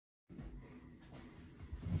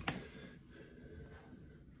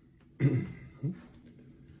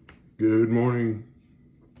Good morning.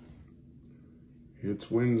 It's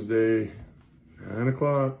Wednesday, 9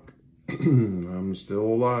 o'clock. I'm still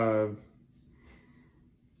alive.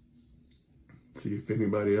 See if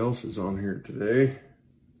anybody else is on here today.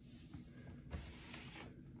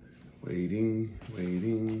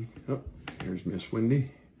 Waiting. Oh, here's Miss Wendy.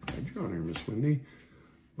 Glad you're on here, Miss Wendy.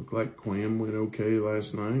 Looked like Quam went okay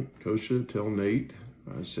last night. Kosha, tell Nate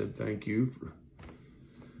I said thank you for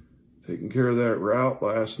taking care of that route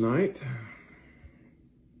last night.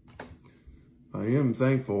 I am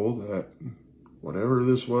thankful that whatever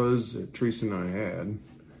this was that Teresa and I had,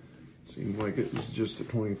 seemed like it was just a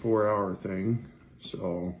 24-hour thing.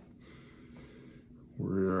 So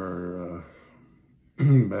we are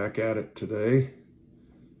back at it today.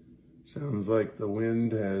 Sounds like the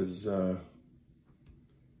wind has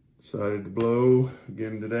decided to blow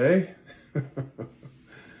again today.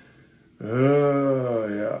 Oh,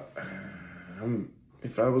 yeah.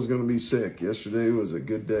 If I was going to be sick, yesterday was a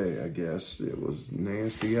good day, I guess. It was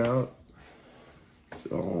nasty out.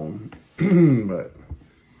 So, but,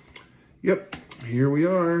 yep, here we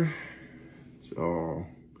are. So,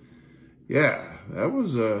 yeah, that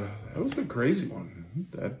was a crazy one.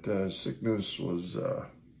 That sickness was,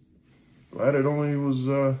 glad it only was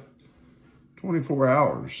 24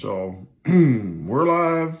 hours. So, we're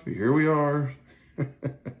live. Here we are.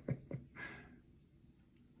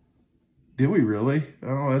 Did we really?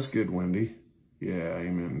 Oh, that's good, Wendy. Yeah,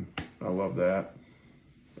 amen. I love that.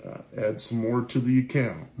 Add some more to the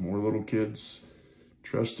account. More little kids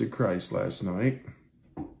trusted Christ last night.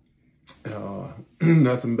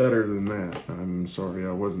 Nothing better than that. I'm sorry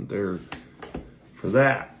I wasn't there for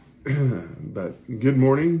that. But good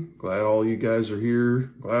morning. Glad all you guys are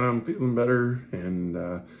here. Glad I'm feeling better. And,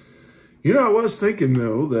 you know, I was thinking,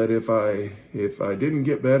 though, that if I didn't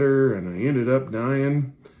get better and I ended up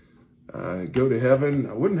dying, go to heaven,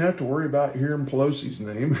 I wouldn't have to worry about hearing Pelosi's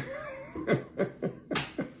name.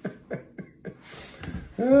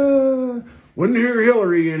 Wouldn't hear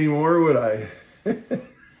Hillary anymore, would I?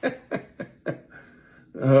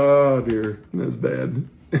 Oh, dear. That's bad.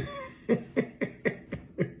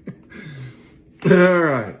 All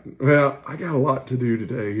right. Well, I got a lot to do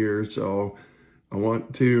today here, so I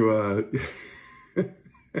want to...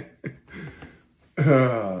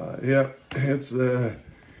 yeah,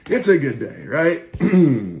 it's a good day, right?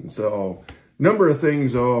 So, number of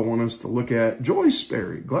things, I want us to look at. Joyce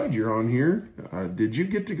Berry, glad you're on here. Did you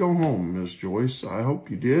get to go home, Miss Joyce? I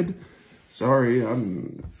hope you did. Sorry, I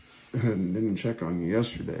didn't check on you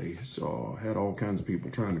yesterday, so I had all kinds of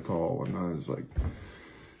people trying to call, and I was like,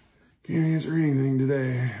 can't answer anything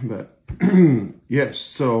today. But, yes,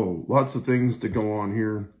 so lots of things to go on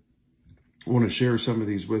here. I want to share some of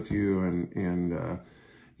these with you, and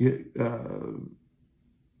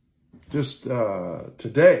just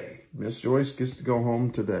today, Miss Joyce gets to go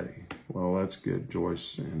home today. Well, that's good,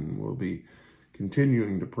 Joyce, and we'll be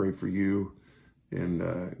continuing to pray for you, and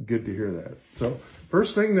good to hear that. So,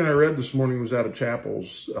 first thing that I read this morning was out of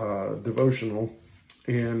Chapel's devotional,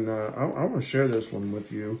 and I want to share this one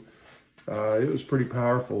with you. It was pretty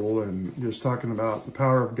powerful, and just talking about the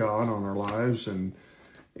power of God on our lives, and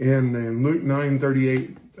in Luke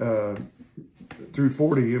 9:38 through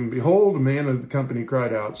 40, and behold, a man of the company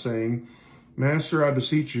cried out, saying, Master, I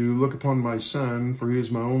beseech you, look upon my son, for he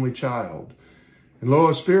is my only child. And lo,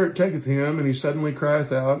 a spirit taketh him, and he suddenly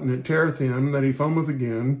crieth out, and it teareth him, that he foameth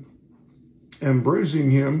again, and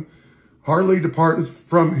bruising him, hardly departeth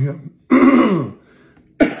from him.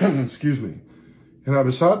 Excuse me. And I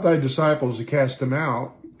besought thy disciples to cast him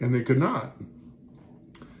out, and they could not.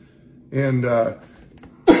 And,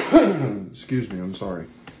 excuse me, I'm sorry.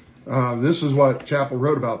 This is what Chapel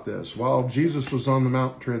wrote about this. While Jesus was on the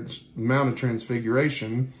Mount of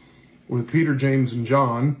Transfiguration with Peter, James, and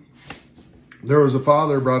John, there was a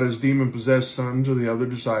father brought his demon-possessed son to the other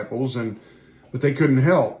disciples, but they couldn't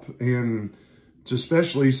help. And it's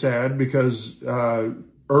especially sad because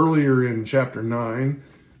earlier in chapter 9,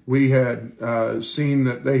 we had seen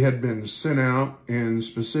that they had been sent out and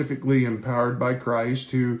specifically empowered by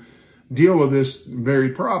Christ to deal with this very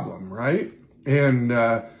problem, right? And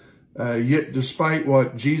yet, despite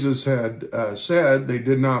what Jesus had said, they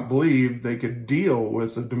did not believe they could deal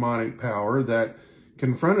with the demonic power that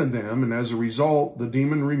confronted them. And as a result, the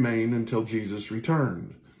demon remained until Jesus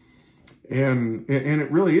returned. And it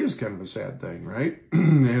really is kind of a sad thing, right?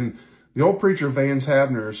 And the old preacher Vance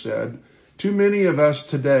Havner said, too many of us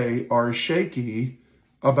today are shaky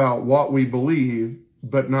about what we believe,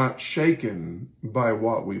 but not shaken by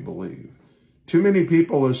what we believe. Too many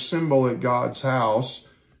people assemble at God's house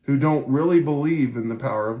who don't really believe in the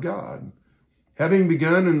power of God. Having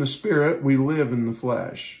begun in the Spirit, we live in the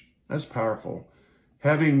flesh. That's powerful.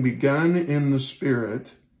 Having begun in the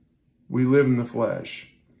Spirit, we live in the flesh.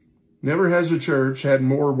 Never has a church had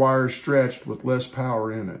more wires stretched with less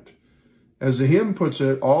power in it. As the hymn puts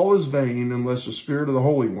it, all is vain unless the Spirit of the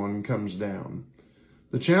Holy One comes down.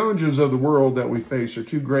 The challenges of the world that we face are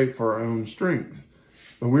too great for our own strength,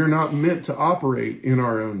 but we're not meant to operate in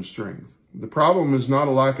our own strength. The problem is not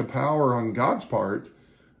a lack of power on God's part,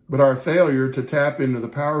 but our failure to tap into the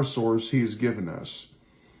power source He has given us.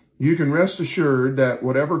 You can rest assured that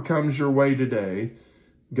whatever comes your way today,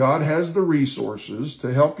 God has the resources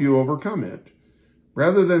to help you overcome it.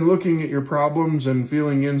 Rather than looking at your problems and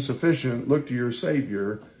feeling insufficient, look to your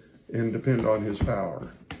Savior and depend on His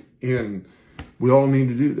power. And we all need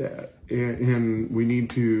to do that. And we need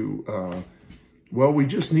to, we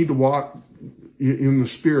just need to walk in the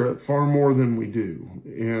Spirit far more than we do.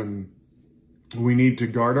 And we need to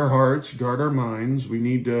guard our hearts, guard our minds. We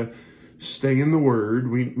need to stay in the Word.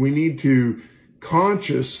 We need to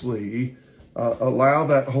consciously allow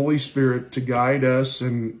that Holy Spirit to guide us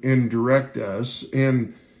and direct us,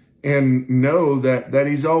 and know that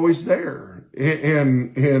He's always there.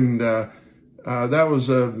 That was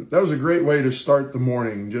a great way to start the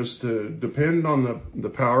morning, just to depend on the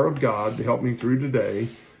power of God to help me through today,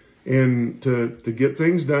 and to get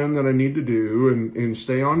things done that I need to do, and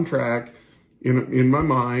stay on track in my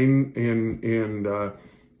mind and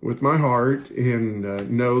with my heart,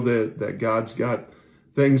 and know that God's got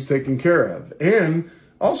things taken care of. And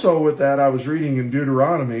also with that, I was reading in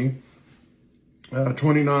Deuteronomy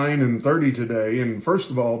 29 and 30 today. And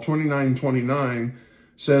first of all, 29:29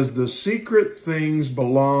 says, the secret things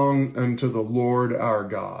belong unto the Lord our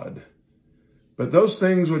God. But those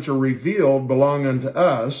things which are revealed belong unto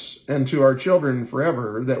us and to our children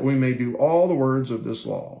forever, that we may do all the words of this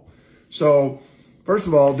law. So first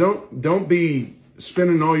of all, don't be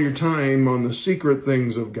spending all your time on the secret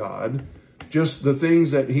things of God. Just the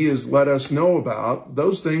things that He has let us know about,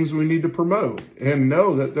 those things we need to promote, and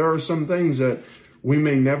know that there are some things that we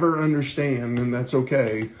may never understand, and that's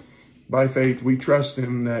okay. By faith, we trust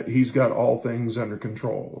Him that He's got all things under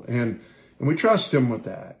control, and we trust Him with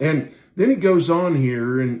that. And then He goes on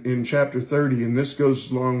here in chapter 30, and this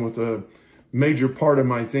goes along with a major part of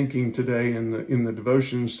my thinking today in the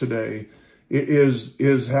devotions today,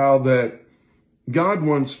 is how that God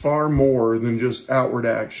wants far more than just outward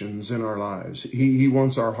actions in our lives. He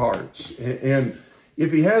wants our hearts. And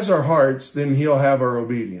if He has our hearts, then He'll have our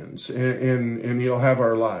obedience, and He'll have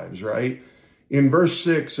our lives, right? In verse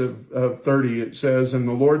 6 of 30, it says, and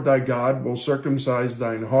the Lord thy God will circumcise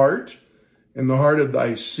thine heart and the heart of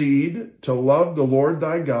thy seed, to love the Lord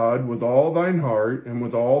thy God with all thine heart and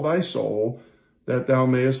with all thy soul, that thou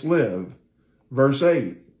mayest live. Verse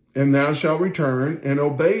 8, and thou shalt return and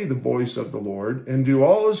obey the voice of the Lord, and do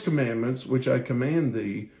all His commandments, which I command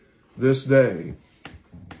thee this day.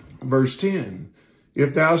 Verse 10,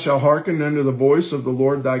 if thou shalt hearken unto the voice of the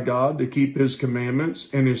Lord thy God, to keep His commandments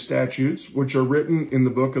and His statutes, which are written in the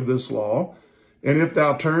book of this law, and if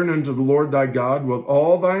thou turn unto the Lord thy God with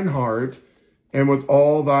all thine heart and with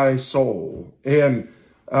all thy soul. And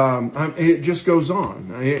it just goes on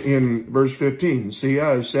in verse 15. See,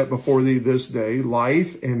 I have set before thee this day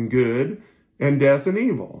life and good, and death and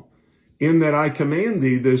evil, in that I command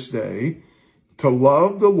thee this day to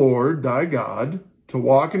love the Lord thy God, to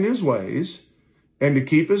walk in His ways, and to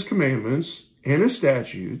keep His commandments and His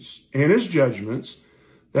statutes and His judgments,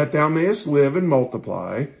 that thou mayest live and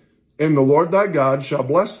multiply, and the Lord thy God shall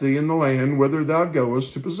bless thee in the land whither thou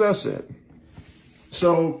goest to possess it.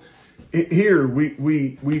 So here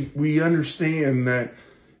we understand that,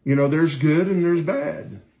 there's good and there's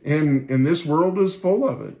bad, and this world is full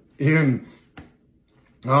of it. And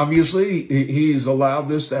obviously He's allowed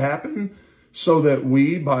this to happen so that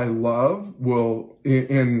we, by love, will,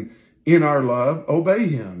 in our love, obey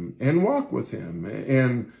Him and walk with Him.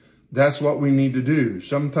 And that's what we need to do.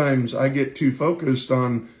 Sometimes I get too focused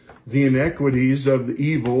on the inequities of the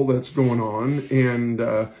evil that's going on,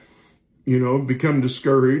 and become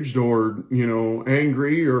discouraged or,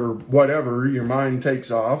 angry or whatever. Your mind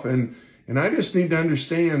takes off. And I just need to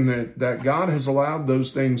understand that God has allowed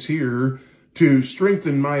those things here to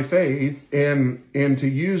strengthen my faith and to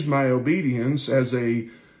use my obedience as a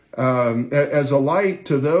light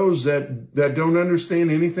to those that don't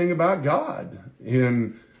understand anything about God,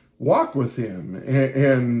 and walk with Him.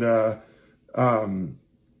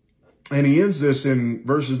 And He ends this in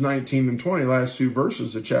verses 19 and 20, last two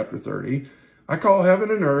verses of chapter 30. I call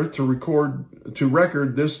heaven and earth to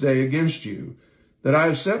record this day against you, that I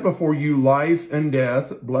have set before you life and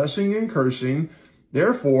death, blessing and cursing.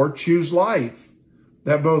 Therefore choose life,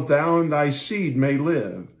 that both thou and thy seed may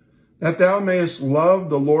live, that thou mayest love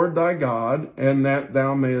the Lord thy God, and that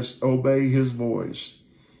thou mayest obey his voice,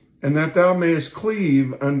 and that thou mayest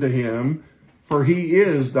cleave unto him, for he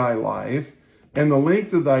is thy life, and the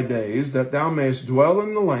length of thy days, that thou mayest dwell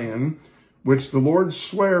in the land which the Lord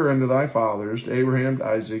sware unto thy fathers, to Abraham, to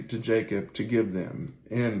Isaac, to Jacob, to give them.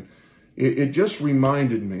 And it just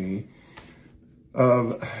reminded me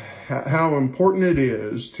of how important it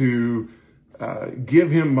is to give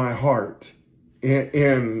him my heart.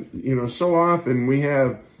 And you know, so often we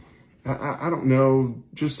have, I don't know,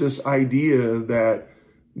 just this idea that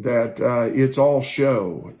it's all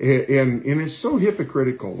show. And it's so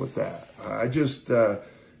hypocritical with that. I just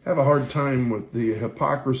have a hard time with the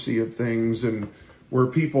hypocrisy of things, and where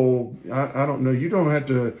people, I don't know, you don't have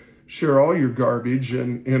to share all your garbage,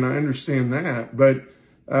 and I understand that, but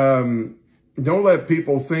don't let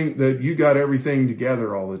people think that you got everything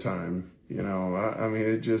together all the time. You know, I mean,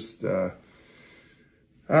 it just, I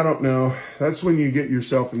don't know. That's when you get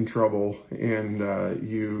yourself in trouble, and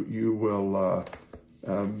you will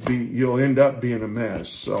you'll end up being a mess.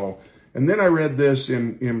 So, and then I read this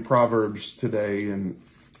in Proverbs today, and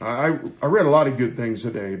I read a lot of good things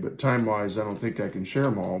today, but time-wise, I don't think I can share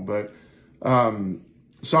them all. But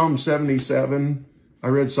Psalm 77, I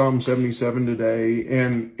read Psalm 77 today,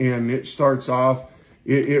 and it starts off,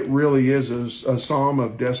 it really is a psalm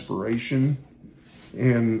of desperation.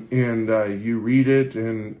 And you read it,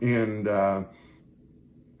 and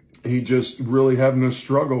he just really having a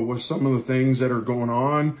struggle with some of the things that are going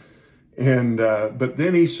on. And but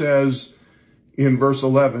then he says in verse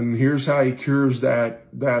 11, here's how he cures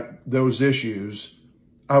those issues.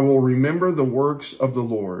 I will remember the works of the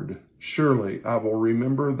Lord. Surely I will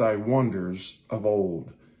remember thy wonders of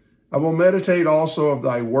old. I will meditate also of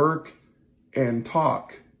thy work and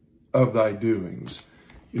talk of thy doings.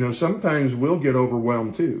 You know, sometimes we'll get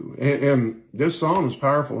overwhelmed too. And this psalm is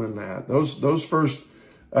powerful in that. Those first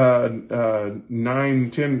 10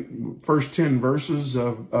 verses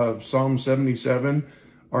of Psalm 77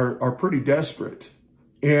 are pretty desperate.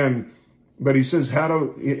 But he says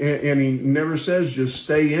and he never says just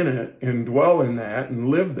stay in it and dwell in that and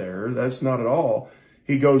live there. That's not at all.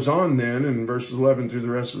 He goes on then in verses 11 through the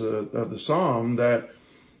rest of the psalm that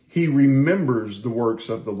he remembers the works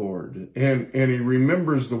of the Lord, and he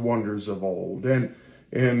remembers the wonders of old, and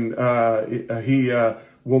he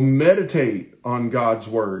will meditate on God's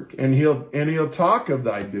work, and he'll talk of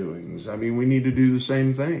thy doings. I mean, we need to do the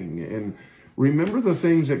same thing, and remember the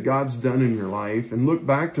things that God's done in your life, and look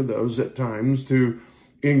back to those at times to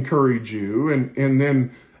encourage you, and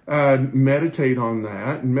then meditate on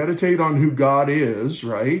that, and meditate on who God is.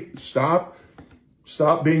 Right?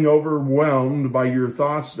 Stop being overwhelmed by your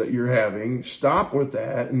thoughts that you're having. Stop with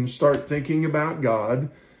that and start thinking about God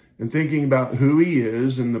and thinking about who he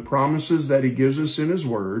is and the promises that he gives us in his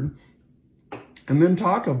word, and then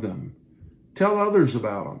talk of them. Tell others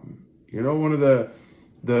about them. You know, one of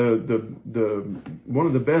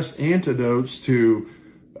the best antidotes to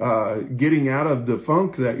getting out of the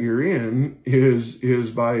funk that you're in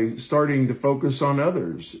is by starting to focus on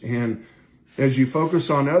others. And as you focus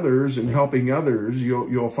on others and helping others,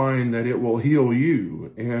 you'll find that it will heal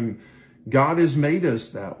you. And God has made us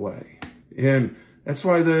that way. And that's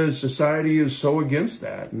why the society is so against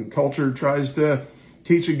that. And culture tries to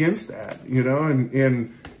teach against that, you know,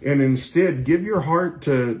 and instead give your heart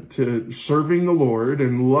to serving the Lord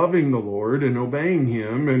and loving the Lord and obeying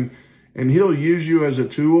him. And he'll use you as a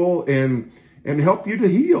tool and help you to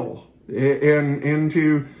heal and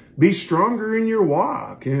to be stronger in your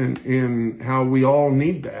walk, and how we all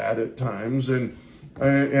need that at times, and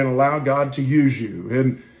allow God to use you.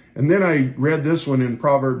 And then I read this one in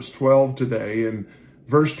Proverbs 12 today, in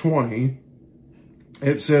verse 20.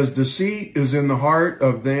 It says, deceit is in the heart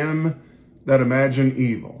of them that imagine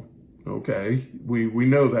evil. Okay, we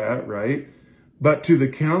know that, right? But to the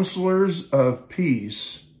counselors of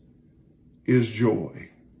peace is joy.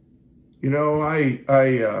 You know, I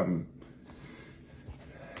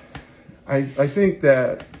think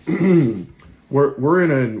that we're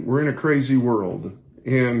in a crazy world,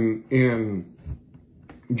 and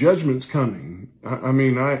judgment's coming. I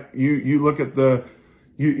mean, you look at the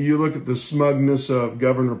smugness of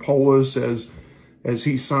Governor Polis as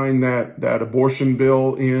he signed that abortion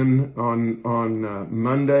bill on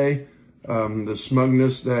Monday. The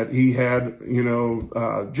smugness that he had, you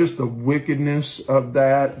know, just the wickedness of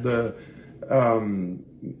that.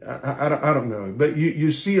 I don't know, but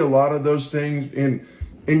you see a lot of those things, and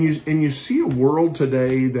you see a world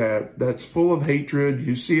today that's full of hatred.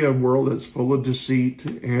 You see a world that's full of deceit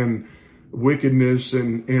and wickedness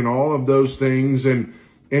and all of those things. And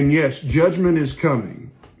And yes, judgment is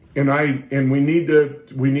coming. And we need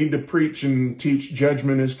to preach and teach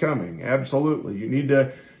judgment is coming. Absolutely. You need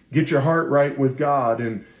to get your heart right with God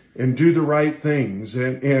and do the right things.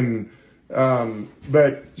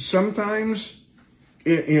 But sometimes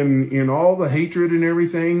in all the hatred and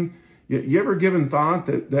everything, you ever given thought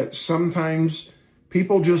that sometimes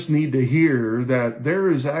people just need to hear that there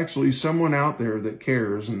is actually someone out there that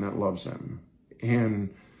cares and that loves them.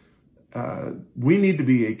 And we need to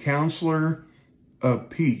be a counselor of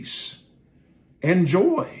peace and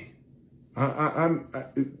joy.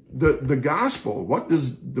 The gospel, what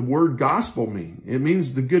does the word gospel mean? It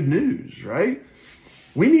means the good news, right?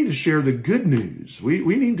 We need to share the good news.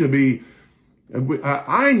 We need to be,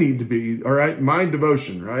 I need to be, all right, my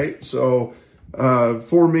devotion, right? So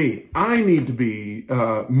for me, I need to be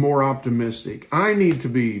more optimistic. I need to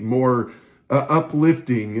be more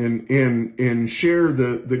uplifting and share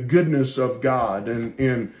the goodness of God.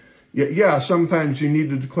 And yeah, sometimes you need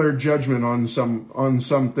to declare judgment on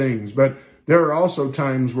some things, but there are also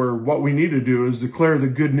times where what we need to do is declare the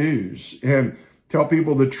good news and tell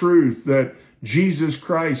people the truth that Jesus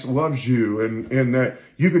Christ loves you and that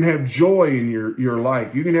you can have joy in your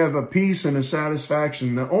life. You can have a peace and a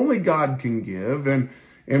satisfaction that only God can give. And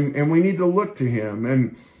we need to look to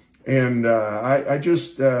him. I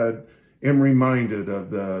just am reminded of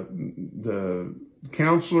the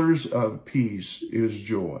counselors of peace is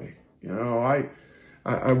joy. You know,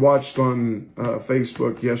 I watched on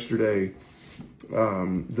Facebook yesterday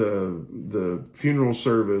the funeral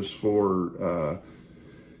service for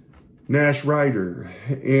Nash Ryder,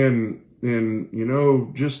 and you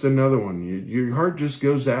know, just another one. Your heart just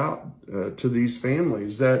goes out to these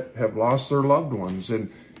families that have lost their loved ones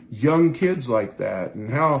and young kids like that,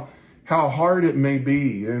 and how hard it may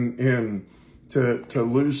be, and to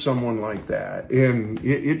lose someone like that, and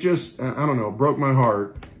it just, I don't know, broke my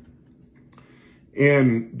heart.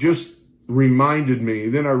 And just reminded me,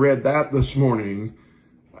 then I read that this morning,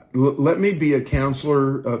 let me be a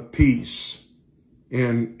counselor of peace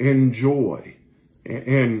and joy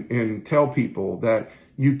and tell people that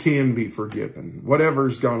you can be forgiven.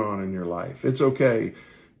 Whatever's gone on in your life, it's okay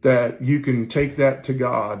that you can take that to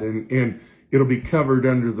God and it'll be covered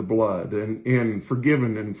under the blood and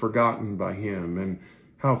forgiven and forgotten by him, and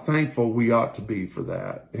how thankful we ought to be for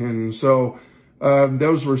that. And so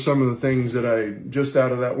those were some of the things that I, just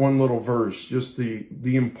out of that one little verse, just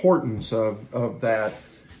the importance of that,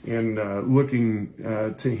 and looking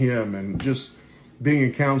to him and just being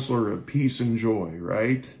a counselor of peace and joy,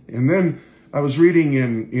 right? And then I was reading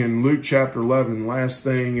in Luke chapter 11, last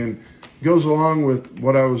thing, and goes along with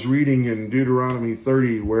what I was reading in Deuteronomy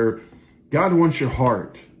 30, where God wants your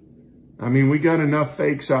heart. I mean, we got enough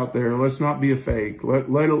fakes out there. Let's not be a fake. Let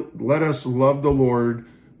us love the Lord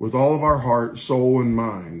with all of our heart, soul, and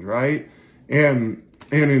mind, right? And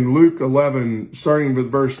in Luke 11, starting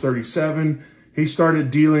with verse 37, he started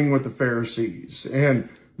dealing with the Pharisees. And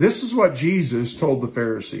this is what Jesus told the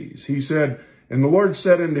Pharisees. He said, and the Lord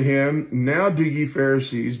said unto him, now do ye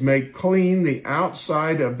Pharisees make clean the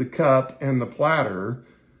outside of the cup and the platter,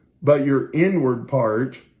 but your inward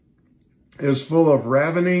part is full of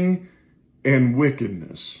ravening and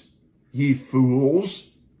wickedness. Ye fools,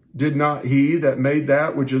 did not he that made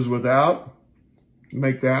that which is without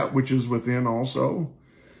make that which is within also?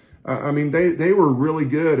 I mean, they were really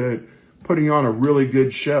good at putting on a really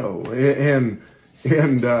good show. And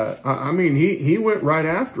I mean, he went right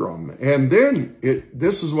after them. And then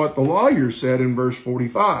this is what the lawyer said in verse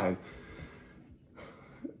 45.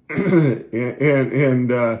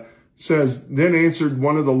 Says, then answered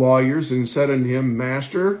one of the lawyers and said unto him,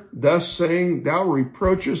 Master, thus saying, thou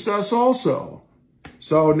reproachest us also.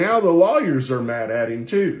 So now the lawyers are mad at him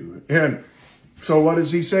too. And so what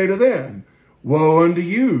does he say to them? Woe unto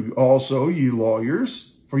you also, ye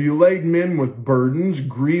lawyers, for you laid men with burdens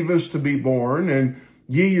grievous to be borne, and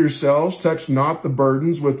ye yourselves touch not the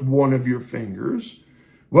burdens with one of your fingers.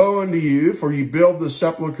 Woe unto you, for ye build the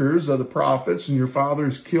sepulchres of the prophets, and your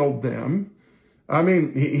fathers killed them. I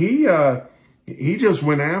mean, he just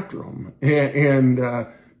went after them and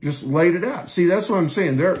just laid it out. See, that's what I'm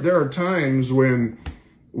saying. There are times when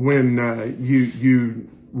you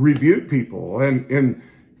rebuke people, and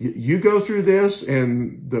you go through this,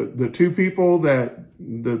 and the two people that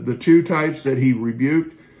the two types that he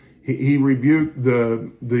rebuked, he rebuked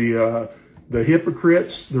the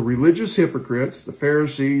hypocrites, the religious hypocrites, the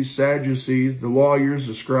Pharisees, Sadducees, the lawyers,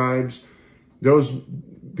 the scribes, those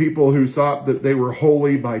people who thought that they were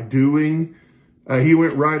holy by doing. He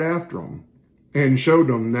went right after them and showed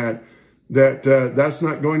them that that's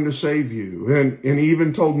not going to save you. And he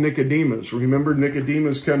even told Nicodemus, remember,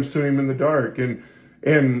 Nicodemus comes to him in the dark, and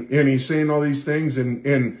And he's saying all these things,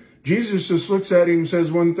 and Jesus just looks at him and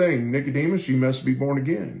says one thing, Nicodemus, you must be born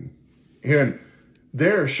again. And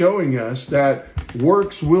they're showing us that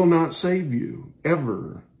works will not save you,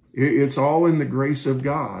 ever. It's all in the grace of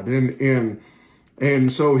God. And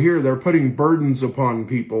so here they're putting burdens upon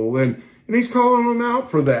people, and he's calling them out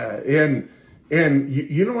for that. And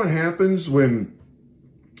you know what happens when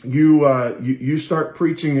you start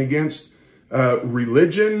preaching against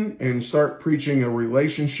religion and start preaching a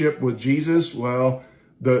relationship with Jesus? Well,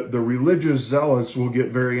 the religious zealots will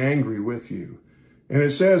get very angry with you. And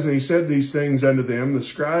it says, and he said these things unto them, the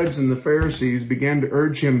scribes and the Pharisees began to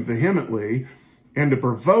urge him vehemently and to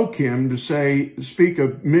provoke him to speak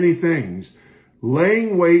of many things,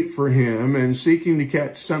 laying wait for him and seeking to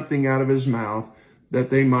catch something out of his mouth that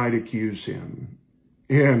they might accuse him.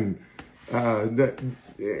 And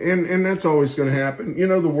that's always going to happen. You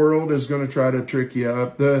know, the world is going to try to trick you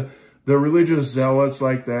up. The religious zealots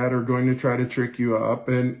like that are going to try to trick you up.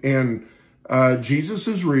 And Jesus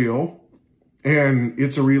is real. And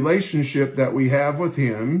it's a relationship that we have with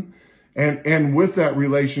him. And with that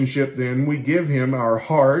relationship, then we give him our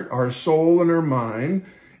heart, our soul, and our mind,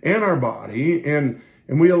 and our body. And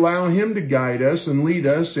we allow him to guide us and lead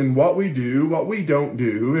us in what we do, what we don't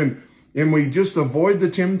do. And we just avoid the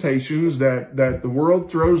temptations that the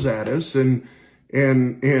world throws at us. And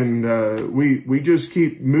we just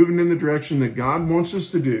keep moving in the direction that God wants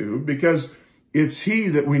us to do, because it's he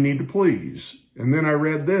that we need to please. And then I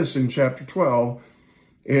read this in chapter 12,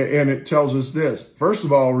 and it tells us this. First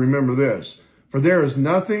of all, remember this: for there is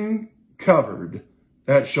nothing covered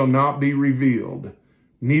that shall not be revealed,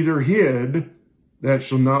 neither hid that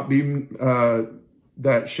shall not be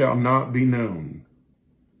known.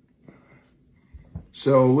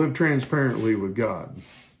 So live transparently with God,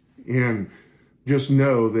 and just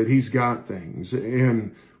know that he's got things,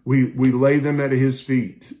 and we lay them at his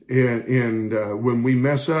feet. And when we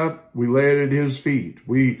mess up, we lay it at his feet.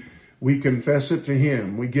 We confess it to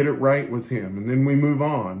him. We get it right with him, and then we move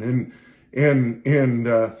on.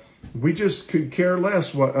 And we just could care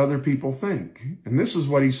less what other people think. And this is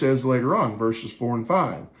what he says later on, verses 4 and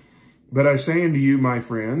 5. But I say unto you, my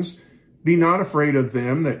friends, be not afraid of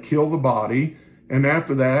them that kill the body, and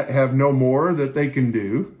after that have no more that they can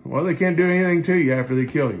do. Well, they can't do anything to you after they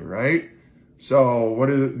kill you, right? So what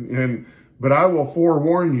is it? But I will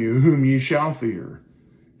forewarn you whom ye shall fear.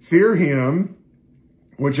 Fear him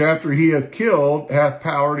which after he hath killed hath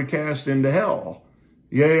power to cast into hell.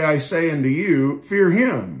 Yea, I say unto you, fear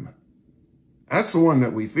him. That's the one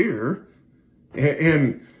that we fear.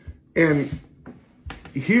 And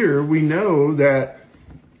here we know that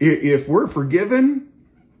if we're forgiven,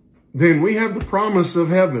 then we have the promise of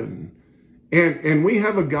heaven. And we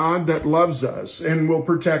have a God that loves us and will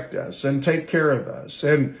protect us and take care of us.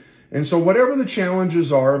 And so whatever the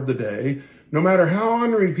challenges are of the day, no matter how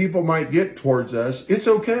ornery people might get towards us, it's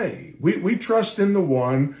okay. We trust in the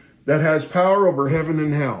one that has power over heaven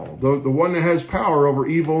and hell, the one that has power over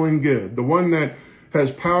evil and good, the one that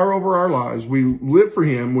has power over our lives. We live for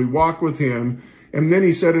him. We walk with him. And then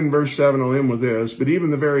he said in verse 7, I'll end with this, but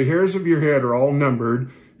even the very hairs of your head are all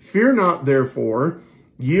numbered. Fear not, therefore,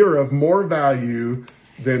 ye are of more value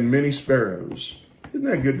than many sparrows. Isn't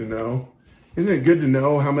that good to know? Isn't it good to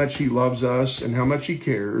know how much he loves us and how much he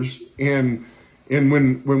cares? And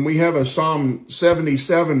when we have a Psalm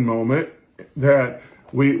 77 moment that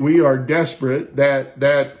we are desperate,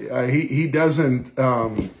 that he doesn't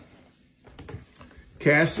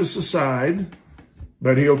cast us aside,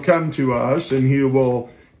 but he'll come to us and he will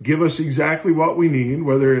give us exactly what we need,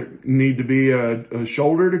 whether it need to be a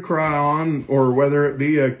shoulder to cry on or whether it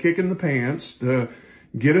be a kick in the pants to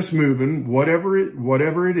get us moving, whatever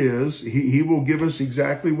it is, he will give us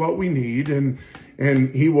exactly what we need, and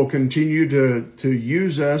he will continue to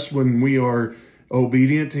use us when we are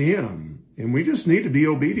obedient to him. And we just need to be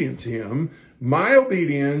obedient to him. My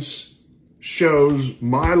obedience shows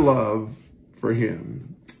my love for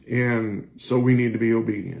him. And so we need to be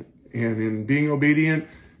obedient. And in being obedient,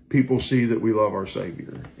 people see that we love our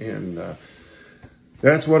Savior. And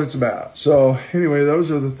that's what it's about. So anyway,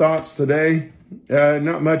 those are the thoughts today.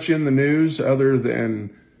 Not much in the news other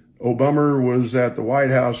than Obama was at the White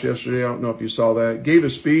House yesterday. I don't know if you saw that. Gave a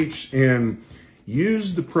speech and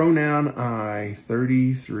used the pronoun I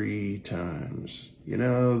 33 times. You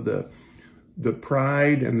know, the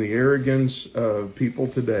pride and the arrogance of people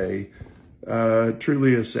today,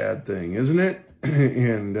 truly a sad thing, isn't it?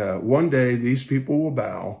 And one day these people will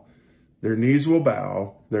bow, their knees will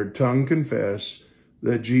bow, their tongue confess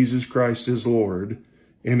that Jesus Christ is Lord.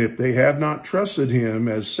 And if they have not trusted him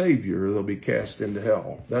as Savior, they'll be cast into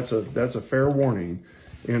hell. That's a fair warning.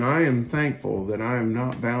 And I am thankful that I am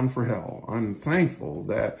not bound for hell. I'm thankful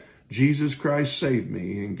that Jesus Christ saved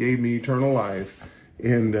me and gave me eternal life,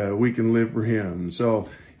 and we can live for him. So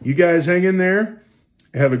you guys hang in there.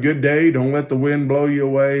 Have a good day. Don't let the wind blow you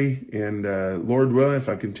away. And Lord willing, if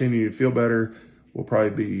I continue to feel better, we'll probably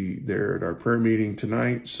be there at our prayer meeting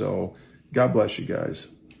tonight. So God bless you guys.